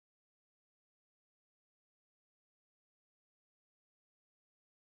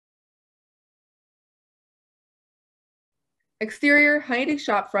Exterior, Honeydukes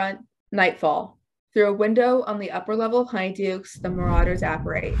shopfront, nightfall. Through a window on the upper level of Honeydukes, the Marauders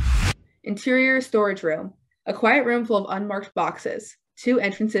apparate. Interior, storage room. A quiet room full of unmarked boxes. 2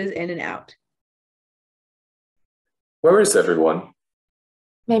 entrances in and out. Where is everyone?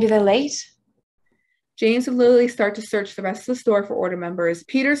 Maybe they're late? James and Lily start to search the rest of the store for order members.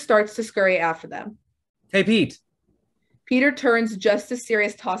 Peter starts to scurry after them. Hey, Pete. Peter turns just as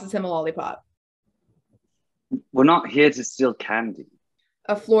Sirius tosses him a lollipop. We're not here to steal candy.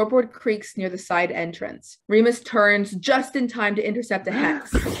 A floorboard creaks near the side entrance. Remus turns just in time to intercept a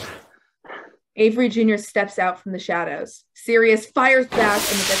hex. Avery Jr. steps out from the shadows. Sirius fires back,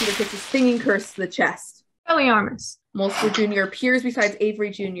 and the Death Eater takes a stinging curse to the chest. Expelliarmus. Mulicber Jr. appears beside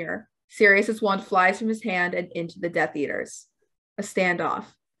Avery Jr. Sirius's wand flies from his hand and into the Death Eaters. A standoff.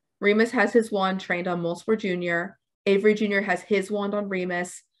 Remus has his wand trained on Mulicber Jr. Avery Jr. has his wand on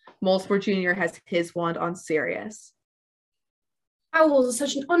Remus. Mulicber Jr. has his wand on Sirius. Owls are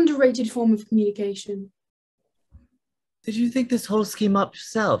such an underrated form of communication. Did you think this whole scheme up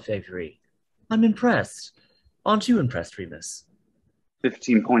yourself, Avery? I'm impressed. Aren't you impressed, Remus?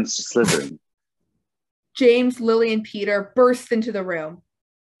 15 points to Slytherin. James, Lily, and Peter burst into the room.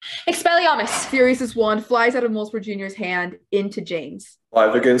 Expelliarmus! Sirius's wand flies out of Mulicber Jr.'s hand into James.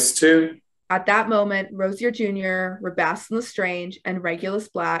 5 against 2. At that moment, Rosier Jr., Rabastin Lestrange, and Regulus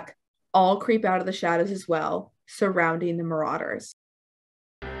Black all creep out of the shadows as well, surrounding the Marauders.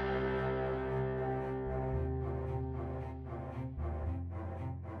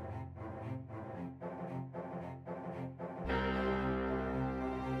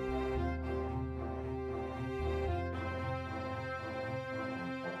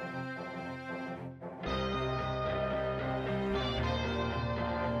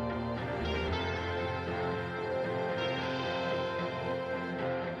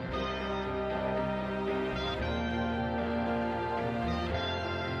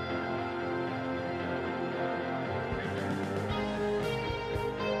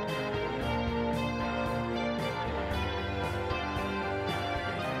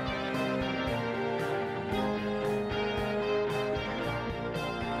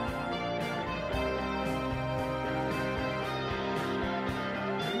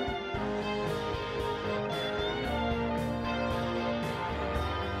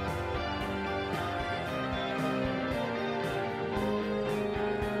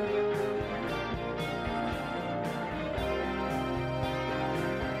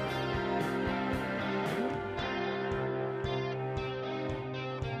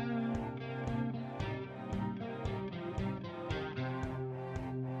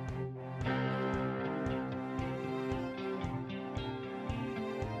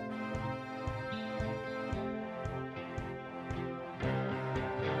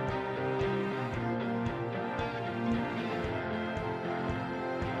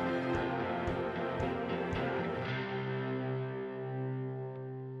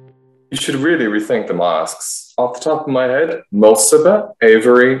 You should really rethink the masks. Off the top of my head, Mulicber,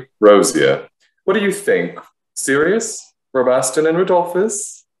 Avery, Rosier. What do you think? Sirius, Rabastin, and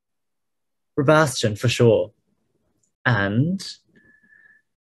Rodolphus? Rabastin, for sure. And?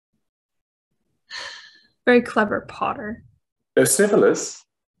 Very clever, Potter. No Snivellus?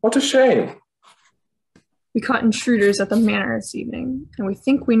 What a shame. We caught intruders at the manor this evening, and we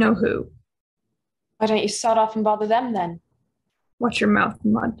think we know who. Why don't you start off and bother them then? Watch your mouth,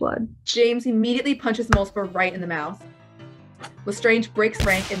 mudblood. James immediately punches Mulicber right in the mouth. Lestrange breaks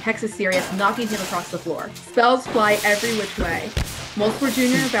rank and hexes Sirius, knocking him across the floor. Spells fly every which way. Mulicber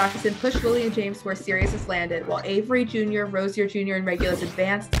Jr. and Rabastin push Lily and James where Sirius has landed, while Avery Jr., Rosier Jr., and Regulus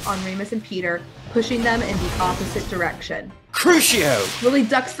advanced on Remus and Peter, pushing them in the opposite direction. Crucio! Lily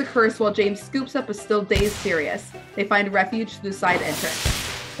ducks the curse while James scoops up a still dazed Sirius. They find refuge through the side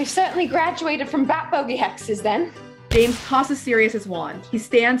entrance. We've certainly graduated from bat bogey hexes then. James tosses Sirius's wand. He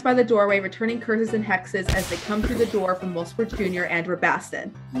stands by the doorway, returning curses and hexes as they come through the door from Mulicber Jr. and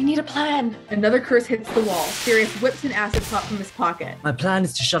Rabastin. We need a plan. Another curse hits the wall. Sirius whips an acid pop from his pocket. My plan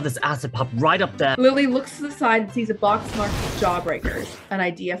is to shove this acid pop right up there. Lily looks to the side and sees a box marked with Jawbreakers, an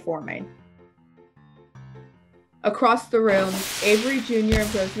idea forming. Across the room, Avery Jr.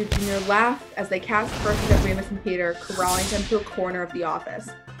 and Rosier Jr. laugh as they cast curses at Remus and Peter, corralling them to a corner of the office.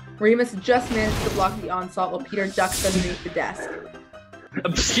 Remus just managed to block the onslaught while Peter ducks underneath the desk.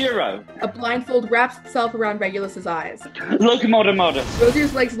 Obscuro! A blindfold wraps itself around Regulus's eyes. Locomotor modus!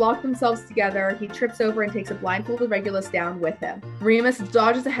 Rosier's legs lock themselves together. He trips over and takes a blindfolded Regulus down with him. Remus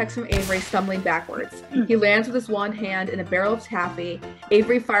dodges a hex from Avery, stumbling backwards. He lands with his wand hand in a barrel of taffy.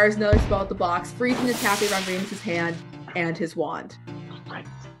 Avery fires another spell at the box, freezing the taffy around Remus's hand and his wand.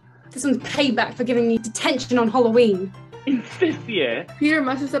 This one's payback for giving me detention on Halloween. In 5th year? Peter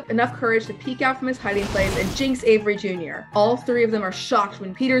musters up enough courage to peek out from his hiding place and jinx Avery Jr. All three of them are shocked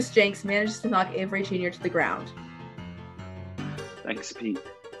when Peter's jinx manages to knock Avery Jr. to the ground. Thanks, Pete.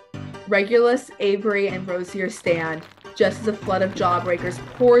 Regulus, Avery, and Rosier stand, just as a flood of jawbreakers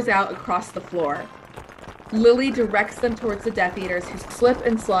pours out across the floor. Lily directs them towards the Death Eaters, who slip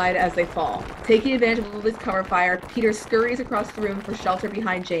and slide as they fall. Taking advantage of Lily's cover fire, Peter scurries across the room for shelter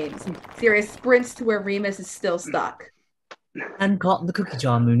behind James. Sirius sprints to where Remus is still stuck. And caught in the cookie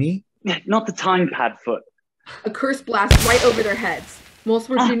jar, Mooney. Not the time pad foot. A curse blasts right over their heads.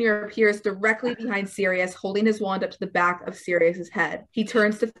 Mulicber Jr. appears directly behind Sirius, holding his wand up to the back of Sirius's head. He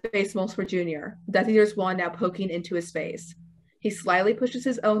turns to face Mulicber Jr., Death Eater's wand now poking into his face. He slyly pushes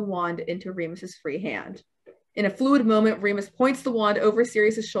his own wand into Remus's free hand. In a fluid moment, Remus points the wand over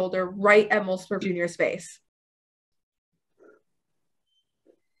Sirius's shoulder right at Mulicber Jr.'s face.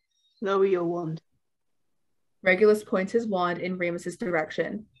 Lower your wand. Regulus points his wand in Remus's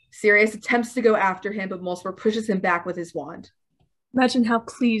direction. Sirius attempts to go after him, but Mulicber pushes him back with his wand. Imagine how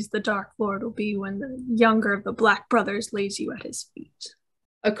pleased the Dark Lord will be when the younger of the Black Brothers lays you at his feet.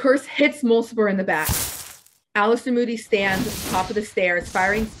 A curse hits Mulicber in the back. Alistair Moody stands at the top of the stairs,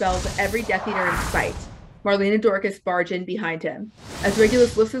 firing spells at every Death Eater in sight. Marlene and Dorcas barge in behind him. As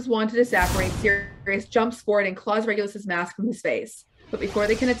Regulus lifts his wand to disapparate, Sirius jumps forward and claws Regulus's mask from his face. But before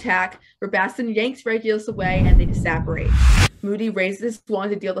they can attack, Rabastin yanks Regulus away and they disapparate. Moody raises his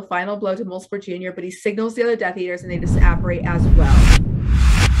wand to deal the final blow to Mulicber Jr., but he signals the other Death Eaters and they disapparate as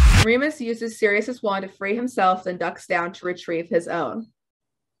well. Remus uses Sirius's wand to free himself, then ducks down to retrieve his own.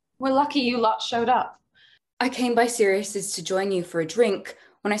 We're lucky you lot showed up. I came by Sirius's to join you for a drink.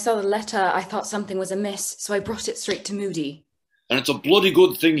 When I saw the letter, I thought something was amiss, so I brought it straight to Moody. And it's a bloody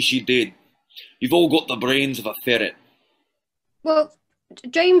good thing she did. You've all got the brains of a ferret. Well,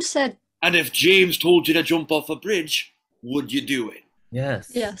 James said... And if James told you to jump off a bridge, would you do it?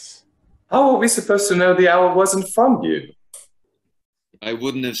 Yes. Yes. How are we supposed to know the owl wasn't from you? I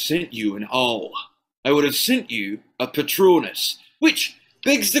wouldn't have sent you an owl. I would have sent you a Patronus. Which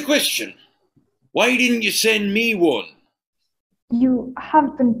begs the question, why didn't you send me one? You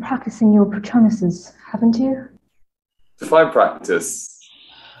have been practicing your Patronuses, haven't you? Define practice.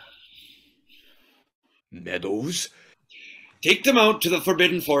 Meadows? Take them out to the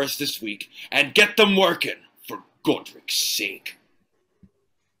Forbidden Forest this week and get them working, for Godric's sake.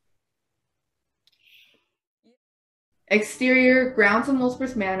 Exterior, grounds of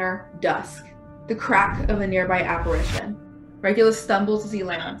Mulicber's Manor, dusk. The crack of a nearby apparition. Regulus stumbles as he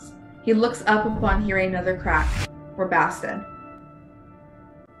lands. He looks up upon hearing another crack. Rabastin.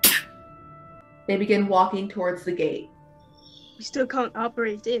 They begin walking towards the gate. We still can't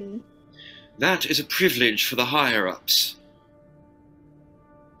operate in. That is a privilege for the higher-ups.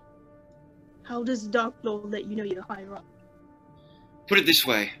 How does the Dark Lord let you know you're higher up? Put it this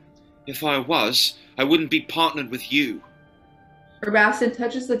way, if I was, I wouldn't be partnered with you. Rabastin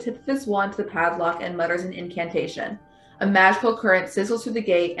touches the tip of his wand to the padlock and mutters an incantation. A magical current sizzles through the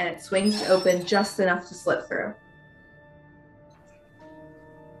gate and it swings open just enough to slip through.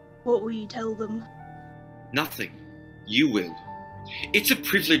 What will you tell them? Nothing. You will. It's a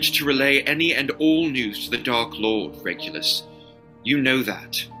privilege to relay any and all news to the Dark Lord, Regulus. You know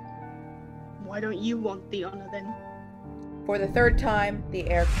that. Why don't you want the honor then? For the third time, the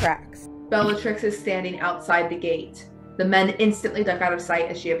air cracks. Bellatrix is standing outside the gate. The men instantly duck out of sight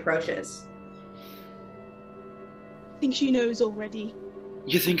as she approaches. I think she knows already.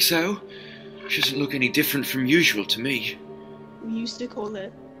 You think so? She doesn't look any different from usual to me. We used to call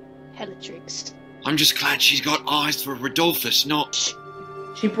her Bellatrix. I'm just glad she's got eyes for Rodolphus, not... Shh.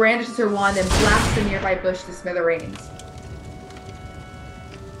 She brandishes her wand and blasts the nearby bush to smithereens.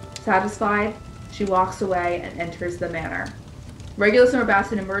 Satisfied, she walks away and enters the manor. Regulus and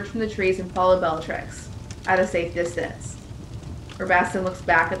Rabastin emerge from the trees and follow Bellatrix, at a safe distance. Rabastin looks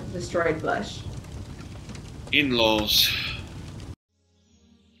back at the destroyed bush. In-laws.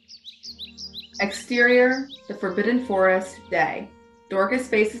 Exterior, the Forbidden Forest, day. Dorcas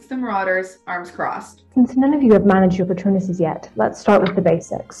faces the Marauders, arms crossed. Since none of you have managed your Patronuses yet, let's start with the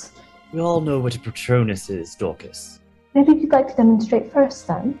basics. We all know what a Patronus is, Dorcas. Maybe you'd like to demonstrate first,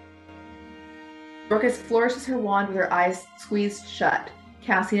 then? Dorcas flourishes her wand with her eyes squeezed shut,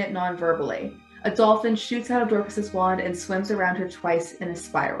 casting it non-verbally. A dolphin shoots out of Dorcas's wand and swims around her twice in a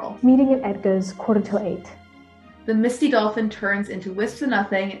spiral. Meeting at Edgar's 7:45. The misty dolphin turns into wisps of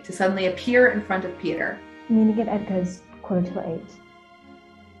nothing to suddenly appear in front of Peter. Meeting at Edgar's 7:45.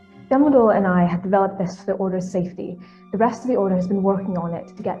 Dumbledore and I have developed this for the Order's safety. The rest of the Order has been working on it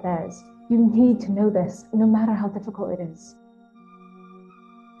to get theirs. You need to know this, no matter how difficult it is.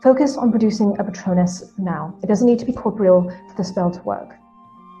 Focus on producing a Patronus for now. It doesn't need to be corporeal for the spell to work.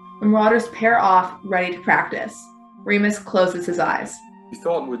 The Marauders pair off, ready to practice. Remus closes his eyes. You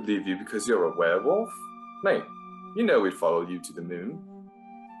thought we'd leave you because you're a werewolf? Mate, you know we'd follow you to the moon.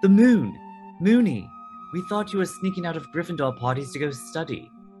 The moon! Moony! We thought you were sneaking out of Gryffindor parties to go study.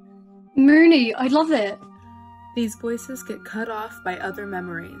 Moony, I love it. These voices get cut off by other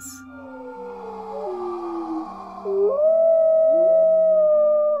memories.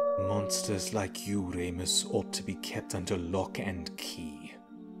 Monsters like you, Remus, ought to be kept under lock and key,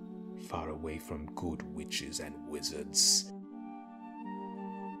 far away from good witches and wizards.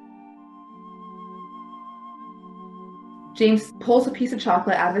 James pulls a piece of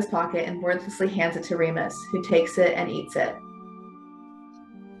chocolate out of his pocket and wordlessly hands it to Remus, who takes it and eats it.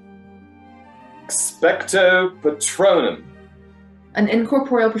 Expecto Patronum. An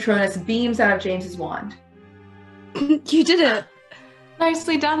incorporeal Patronus beams out of James's wand. You did it.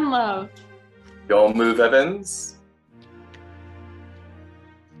 Nicely done, love. Your move, Evans.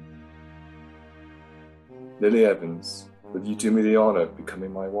 Lily Evans, will you do me the honor of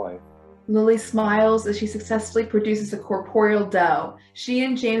becoming my wife? Lily smiles as she successfully produces a corporeal dough. She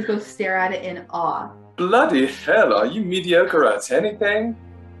and James both stare at it in awe. Bloody hell, are you mediocre at anything?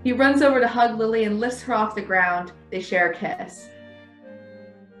 He runs over to hug Lily and lifts her off the ground. They share a kiss.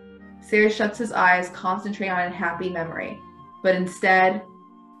 Sirius shuts his eyes, concentrating on a happy memory. But instead...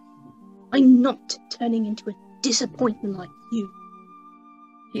 I'm not turning into a disappointment like you.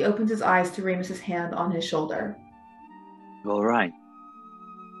 He opens his eyes to Remus's hand on his shoulder. All right.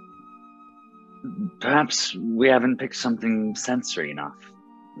 Perhaps we haven't picked something sensory enough.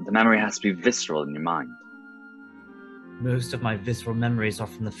 The memory has to be visceral in your mind. Most of my visceral memories are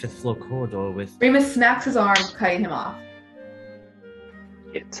from the 5th floor corridor with... Remus smacks his arm, cutting him off.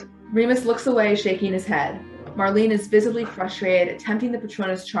 It. Remus looks away, shaking his head. Marlene is visibly frustrated, attempting the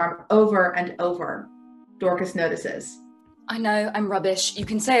Patronus charm over and over. Dorcas notices. I know, I'm rubbish. You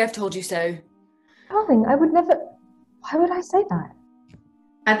can say I've told you so. Darling, I would never... Why would I say that?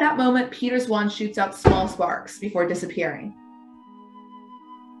 At that moment, Peter's wand shoots out small sparks before disappearing.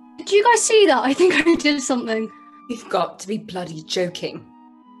 Did you guys see that? I think I did something. You've got to be bloody joking.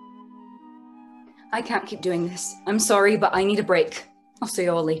 I can't keep doing this. I'm sorry, but I need a break. I'll see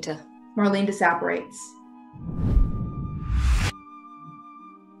you all later. Marlene disapparates.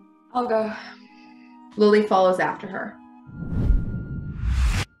 I'll go. Lily follows after her.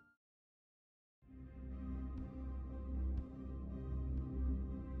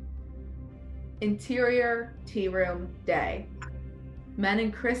 Interior tea room day. Men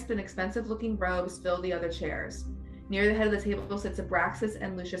in crisp and expensive-looking robes fill the other chairs. Near the head of the table sits Abraxas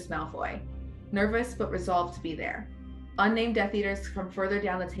and Lucius Malfoy, nervous but resolved to be there. Unnamed Death Eaters from further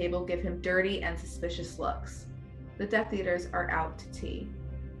down the table give him dirty and suspicious looks. The Death Eaters are out to tea.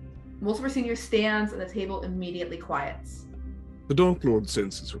 Mulicber Sr. stands and the table immediately quiets. The Dark Lord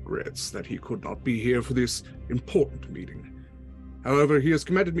sends his regrets that he could not be here for this important meeting. However, he has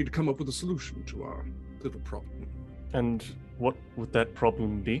commanded me to come up with a solution to our little problem. And what would that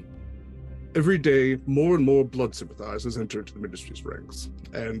problem be? Every day, more and more blood sympathizers enter into the Ministry's ranks,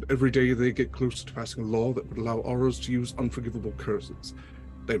 and every day they get closer to passing a law that would allow Aurors to use unforgivable curses.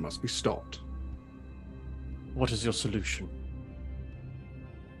 They must be stopped. What is your solution?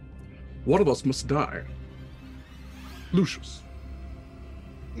 One of us must die. Lucius.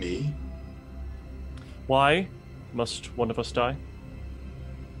 Me? Why must one of us die?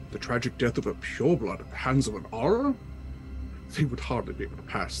 The tragic death of a pureblood at the hands of an Auror? They would hardly be able to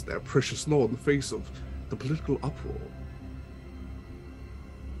pass their precious law in the face of the political uproar.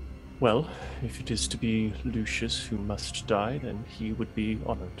 Well, if it is to be Lucius who must die, then he would be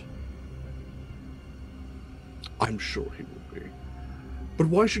honored. I'm sure he will be. But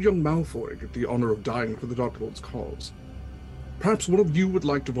why should young Malfoy get the honor of dying for the Dark Lord's cause? Perhaps one of you would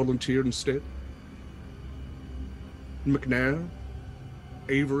like to volunteer instead? McNair?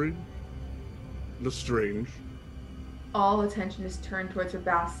 Avery? Lestrange? All attention is turned towards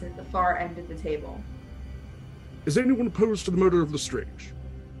Robastin at the far end of the table. Is anyone opposed to the murder of Lestrange?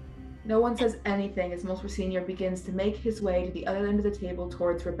 No one says anything as Mulicber Sr. begins to make his way to the other end of the table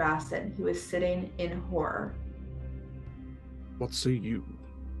towards Robastin, who is sitting in horror. What say you?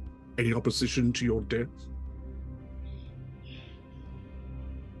 Any opposition to your death?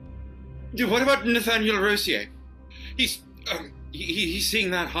 What about Nathaniel Rosier? He's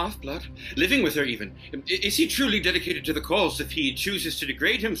seeing that half-blood, living with her even. Is he truly dedicated to the cause if he chooses to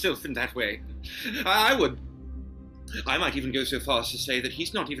degrade himself in that way? I might even go so far as to say that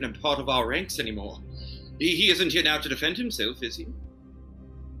he's not even a part of our ranks anymore. He isn't here now to defend himself, is he?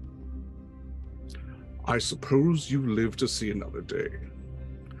 I suppose you live to see another day.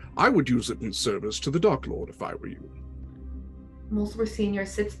 I would use it in service to the Dark Lord if I were you. Mulicber Sr.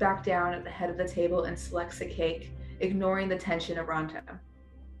 sits back down at the head of the table and selects a cake, ignoring the tension around him.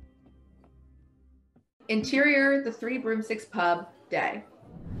 Interior, the Three Broomsticks pub, day.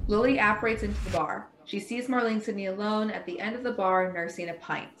 Lily apparates into the bar. She sees Marlene sitting alone at the end of the bar, nursing a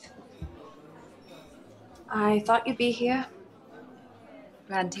pint. I thought you'd be here.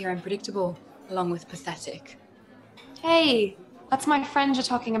 Glad to hear I'm predictable, along with pathetic. Hey, that's my friend you're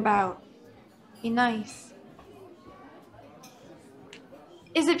talking about. Be nice.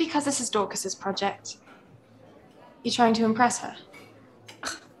 Is it because this is Dorcas's project? You trying to impress her?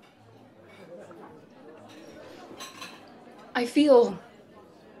 I feel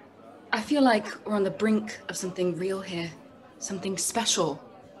like we're on the brink of something real here. Something special.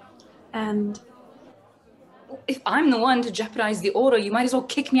 And? If I'm the one to jeopardize the order, you might as well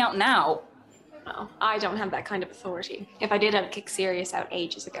kick me out now. No, I don't have that kind of authority. If I did, I'd kick Sirius out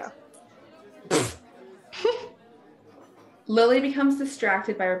ages ago. Lily becomes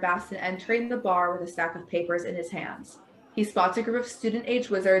distracted by Robaston entering the bar with a stack of papers in his hands. He spots a group of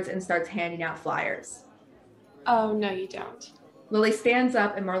student-age wizards and starts handing out flyers. Oh, no you don't. Lily stands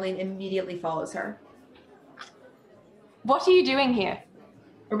up and Marlene immediately follows her. What are you doing here?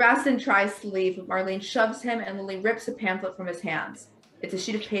 Robaston tries to leave, but Marlene shoves him and Lily rips a pamphlet from his hands. It's a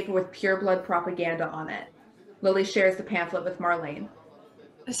sheet of paper with pure blood propaganda on it. Lily shares the pamphlet with Marlene.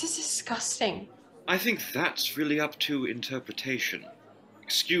 This is disgusting. I think that's really up to interpretation.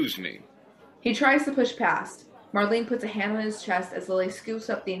 Excuse me. He tries to push past. Marlene puts a hand on his chest as Lily scoops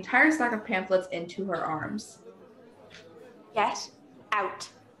up the entire stack of pamphlets into her arms. Get out.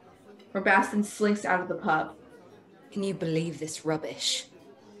 Robaston slinks out of the pub. Can you believe this rubbish?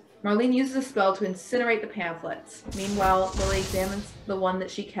 Marlene uses a spell to incinerate the pamphlets. Meanwhile, Lily examines the one that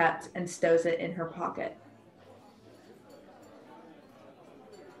she kept and stows it in her pocket.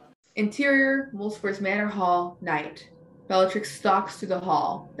 Interior, Mulicber's Manor Hall, night. Bellatrix stalks through the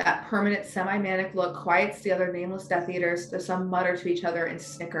hall. That permanent semi-manic look quiets the other nameless Death Eaters, though some mutter to each other and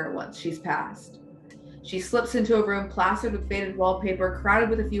snicker once she's passed. She slips into a room plastered with faded wallpaper, crowded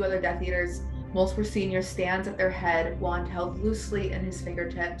with a few other Death Eaters. Mulicber Sr. stands at their head, wand held loosely in his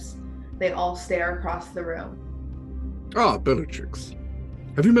fingertips. They all stare across the room. Ah, Bellatrix.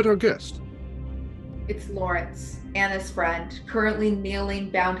 Have you met our guest? It's Lawrence, Anna's friend, currently kneeling,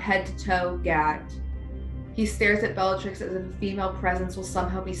 bound head to toe, gagged. He stares at Bellatrix as if a female presence will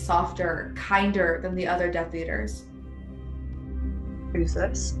somehow be softer, kinder than the other Death Eaters. Who's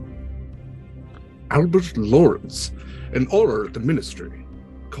this? Albert Lawrence, an Auror at the Ministry.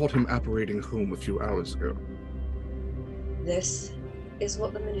 Caught him apparating home a few hours ago. This is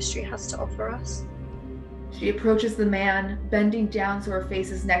what the Ministry has to offer us? She approaches the man, bending down so her face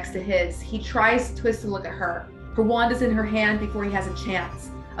is next to his. He tries to twist to look at her. Her wand is in her hand before he has a chance.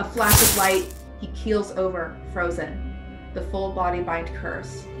 A flash of light, he keels over, frozen. The full body bind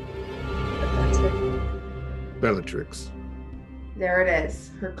curse. Bellatrix. There it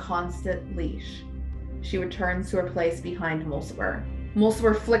is, her constant leash. She returns to her place behind Mulicber.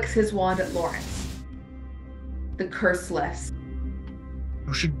 Mulicber flicks his wand at Lawrence. The curseless.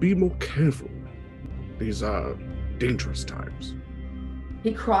 You should be more careful. These are dangerous times.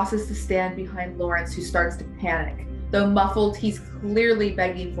 He crosses to stand behind Lawrence, who starts to panic. Though muffled, he's clearly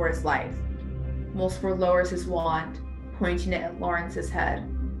begging for his life. Mulicber lowers his wand, pointing it at Lawrence's head.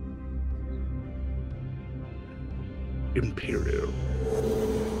 Imperial.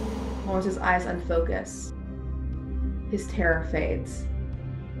 Lawrence's eyes unfocus. His terror fades.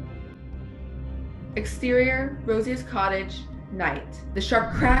 Exterior, Rosier's cottage, night. The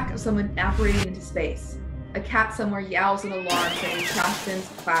sharp crack of someone apparating into space. A cat somewhere yowls an alarm, sending trash bins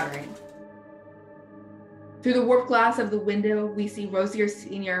clattering. Through the warped glass of the window, we see Rosier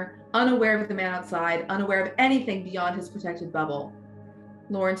Sr., unaware of the man outside, unaware of anything beyond his protected bubble.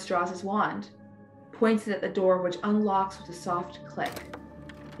 Lawrence draws his wand, points it at the door, which unlocks with a soft click.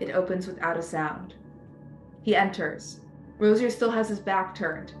 It opens without a sound. He enters. Rosier still has his back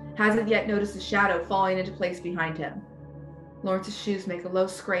turned, hasn't yet noticed a shadow falling into place behind him. Lawrence's shoes make a low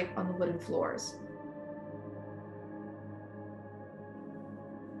scrape on the wooden floors.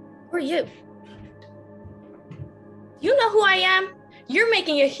 Who are you? You know who I am? You're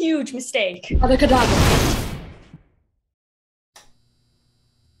making a huge mistake. Mother Cadaver.